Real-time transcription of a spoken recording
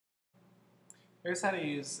Here's how to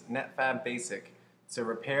use NetFabb Basic to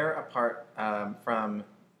repair a part from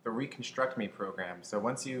the ReconstructMe program. So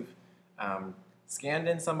once you've scanned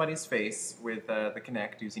in somebody's face with the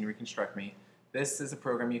Connect using ReconstructMe, this is a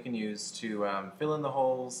program you can use to fill in the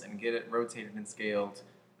holes and get it rotated and scaled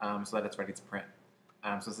so that it's ready to print.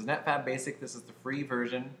 So this is NetFabb Basic. This is the free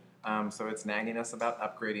version. So it's nagging us about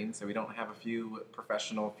upgrading, so we don't have a few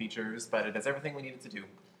professional features, but it does everything we need it to do.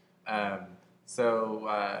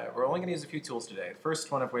 We're only going to use a few tools today. The first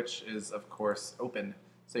one of which is, of course, Open.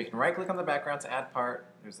 So you can right-click on the background to add part.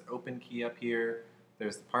 There's the Open key up here.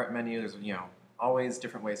 There's the Part menu. There's always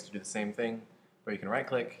different ways to do the same thing, but you can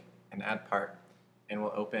right-click and add part, and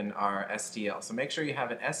we'll open our STL. So make sure you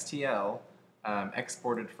have an STL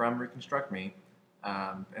exported from ReconstructMe,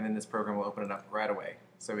 and then this program will open it up right away.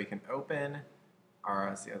 So we can open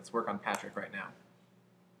our, let's work on Patrick right now.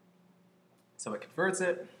 So it converts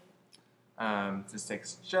it. This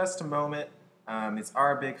takes just a moment. These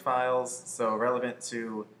are big files, so relevant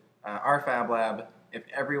to our Fab Lab. If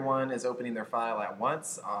everyone is opening their file at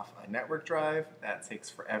once off a network drive, that takes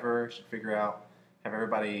forever. Should figure out, have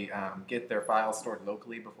everybody get their files stored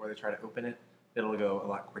locally before they try to open it. It'll go a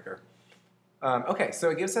lot quicker. Okay, so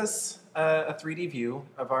it gives us a 3D view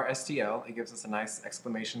of our STL. It gives us a nice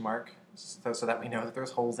exclamation mark so that we know that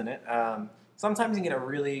there's holes in it. Sometimes you get a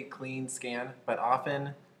really clean scan, but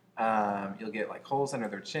often you'll get like holes under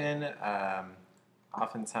their chin.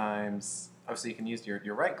 Oftentimes, so you can use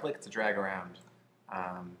your right click to drag around.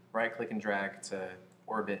 Right click and drag to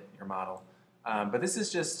orbit your model. But this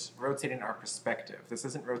is just rotating our perspective. This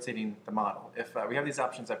isn't rotating the model. If we have these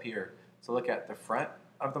options up here to look at the front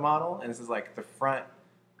of the model, and this is like the front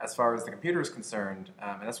as far as the computer is concerned,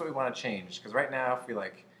 and that's what we want to change, because right now if we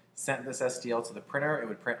like sent this STL to the printer, it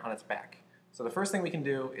would print on its back. So the first thing we can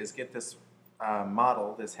do is get this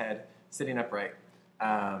model, this head, sitting upright.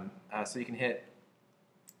 So you can hit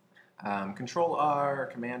Control R,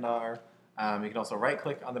 Command R. You can also right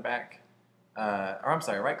click on the back,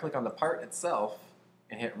 right click on the part itself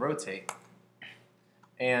and hit rotate.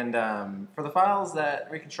 And for the files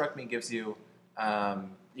that ReconstructMe gives you,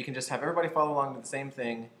 you can just have everybody follow along with the same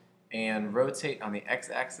thing and rotate on the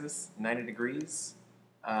x-axis 90 degrees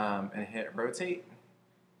and hit rotate.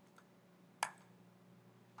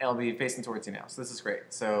 And it'll be facing towards you now. So this is great.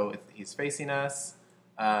 So he's facing us.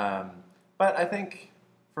 But I think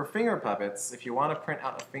for finger puppets, if you want to print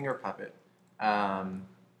out a finger puppet,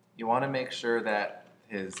 you want to make sure that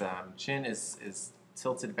his chin is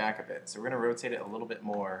tilted back a bit. So we're going to rotate it a little bit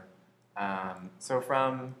more. So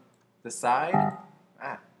from the side,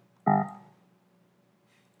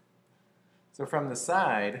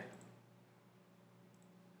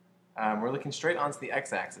 we're looking straight onto the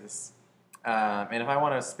x-axis. And if I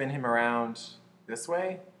want to spin him around this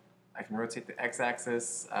way, I can rotate the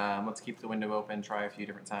x-axis. Let's keep the window open, try a few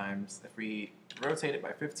different times. If we rotate it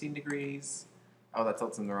by 15 degrees, oh, that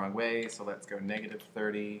tilts him the wrong way, so let's go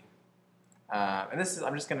 -30. And this is,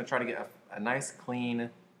 I'm just going to try to get a nice clean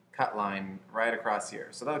cut line right across here.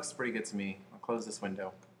 So that looks pretty good to me. I'll close this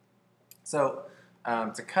window. So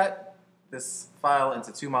to cut this file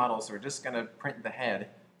into two models, so we're just going to print the head.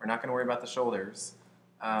 We're not going to worry about the shoulders.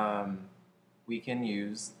 We can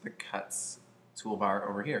use the cuts toolbar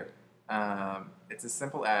over here. It's as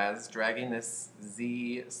simple as dragging this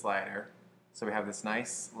Z slider, so we have this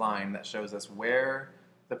nice line that shows us where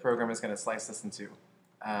the program is going to slice this into.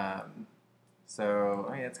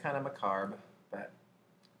 It's kind of macabre, but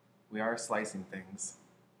we are slicing things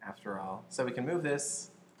after all. So we can move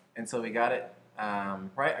this until we got it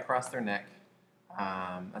right across their neck.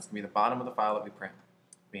 That's going to be the bottom of the file that we print.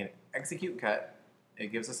 We can execute cut.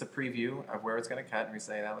 It gives us a preview of where it's going to cut, and we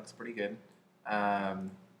say that looks pretty good. And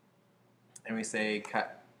we say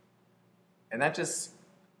cut. And that just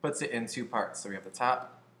puts it in two parts. So we have the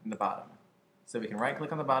top and the bottom. So we can right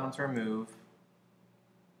click on the bottom to remove.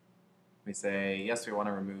 We say, yes, we want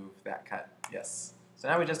to remove that cut. Yes. So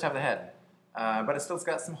now we just have the head. But it still's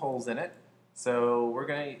got some holes in it. So we're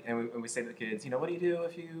going to, and we say to the kids, what do you do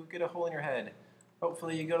if you get a hole in your head?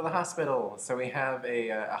 Hopefully you go to the hospital. So we have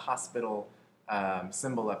a hospital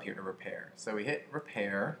symbol up here to repair. So we hit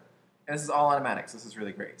repair. And this is all automatic, so this is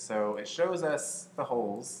really great. So it shows us the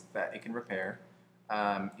holes that it can repair.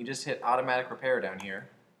 You just hit automatic repair down here.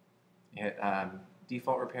 You hit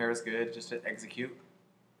default repair is good, just hit execute.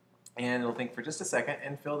 And it'll think for just a second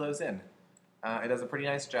and fill those in. It does a pretty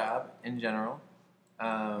nice job in general.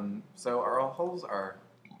 So our holes are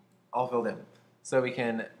all filled in. So we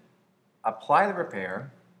can apply the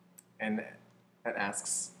repair, and that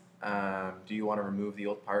asks, do you want to remove the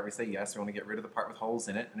old part? We say yes, we want to get rid of the part with holes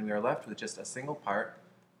in it, and we are left with just a single part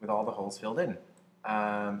with all the holes filled in.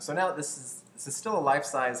 So now this This is still a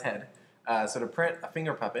life-size head. So to print a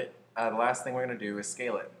finger puppet, the last thing we're going to do is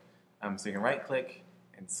scale it. So you can right-click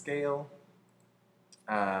and scale.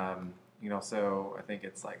 You can also, I think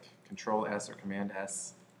it's like Control S or Command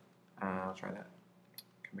S. I'll try that.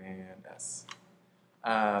 Command S.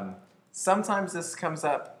 Sometimes this comes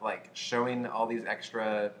up like showing all these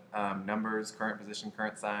extra numbers, current position,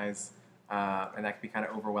 current size, and that can be kind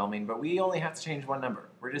of overwhelming, but we only have to change one number.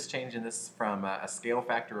 We're just changing this from a scale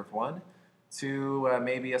factor of 1 to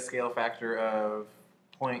maybe a scale factor of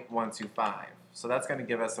 0.125. So that's going to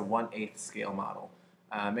give us a 1/8 scale model.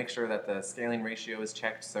 Make sure that the scaling ratio is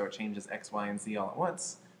checked so it changes X, Y, and Z all at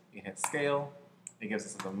once. You can hit scale. It gives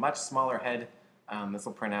us a much smaller head. This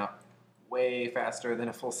will print out way faster than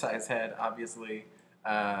a full-size head, obviously.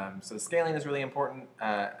 So scaling is really important.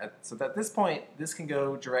 So at this point, this can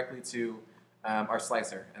go directly to our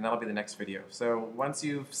slicer, and that'll be the next video. So once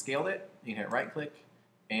you've scaled it, you can hit right-click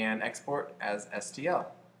and export as STL.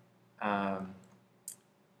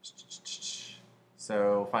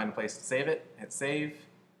 So find a place to save it, hit save.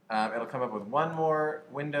 It'll come up with one more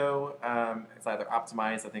window. It's either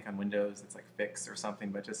optimized, I think on Windows, it's like fix or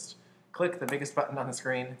something, but just click the biggest button on the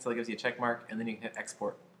screen until it gives you a check mark, and then you can hit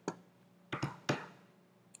export.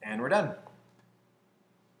 And we're done.